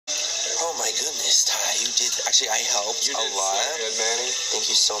Oh my goodness, Ty, you did. Actually, I helped a lot. So good, Manny.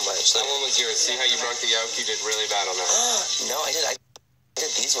 Thank you so much. That one was yours. See how you broke the yolk? You did really bad on that. No, I did. I did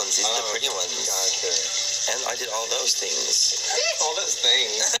these ones. These are the pretty ones. Gotcha. And I did all those things. All those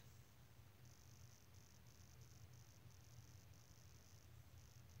things.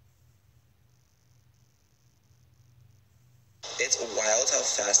 It's wild how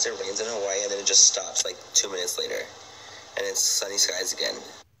fast it rains in Hawaii and then it just stops like 2 minutes later. And it's sunny skies again.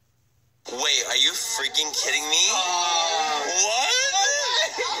 Wait, are you freaking kidding me? What?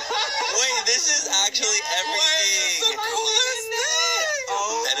 Wait, this is actually everything. Why is this the coolest thing?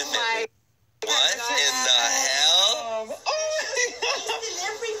 Oh benefit. What in the hell?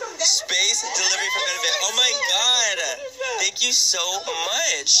 Space delivery for benefit. Oh my god. Thank you so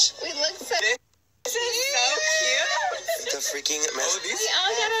much. We look so... This is so cute. The freaking... We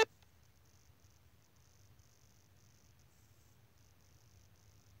all got a...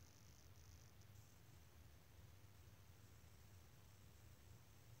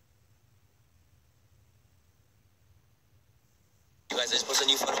 You guys, I just posted a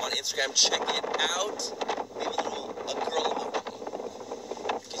new photo on Instagram. Check it out. Maybe a girl.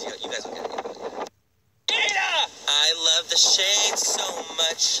 Because you guys will get it. I love the shade so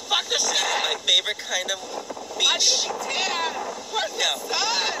much. Fuck the shade. My favorite kind of beach. Where's the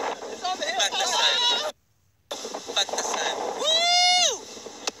sun? It's on the hill. Fuck the sun. Fuck the sun. Woo!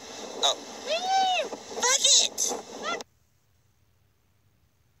 Oh. Woo! Fuck it!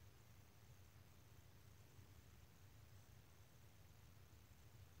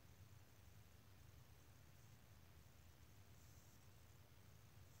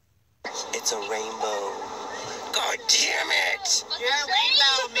 It's a rainbow. God damn it! You're a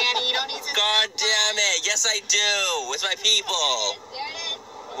rainbow, Manny. You don't need to... God damn it! Yes, I do! With my people! There it is.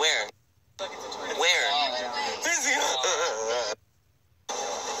 Where? Where?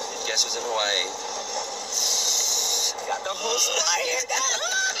 Guess who's in Hawaii? Got the whole slide.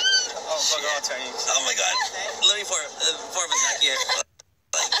 Oh, fuck all Chinese. Oh my god. Let me form a back here.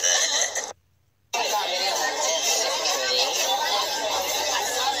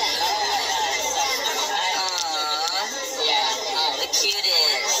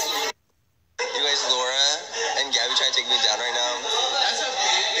 You guys, Laura and Gabby trying to take me down right now. That's a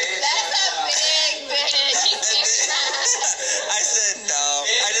big bitch. That's a big bitch. I said no.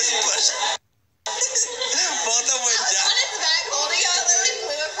 I just pushed. Both of them went down. On his back, holding out, literally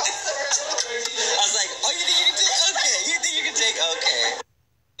flew across the room. I was like, oh, you think you can take? Okay. You think you can take? Okay.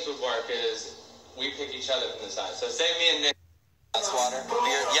 Would work is we pick each other from the side. So say me and Nick. Less water.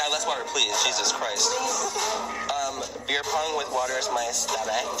 Beer. Yeah, less water, please. Jesus Christ. Beer pong with water is my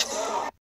aesthetic.